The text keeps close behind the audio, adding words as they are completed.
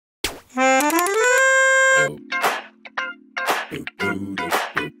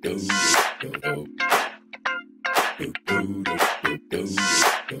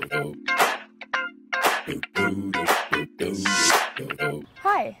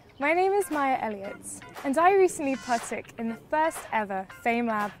My name is Maya Elliott, and I recently partook in the first ever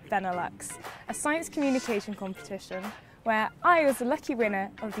FameLab Benelux, a science communication competition where I was the lucky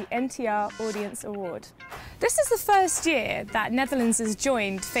winner of the NTR Audience Award. This is the first year that Netherlands has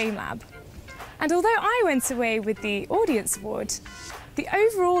joined FameLab, and although I went away with the Audience Award, the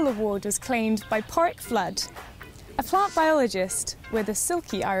overall award was claimed by Porrick Flood, a plant biologist with a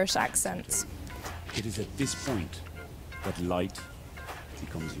silky Irish accent. It is at this point that light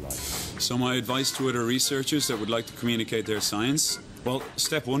becomes life. So my advice to other researchers that would like to communicate their science, well,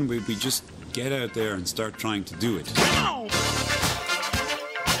 step one would be just get out there and start trying to do it.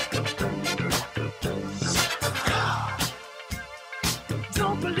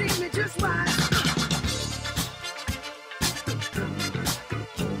 Don't believe me, just watch.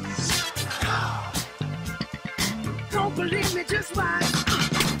 Don't believe me, just watch.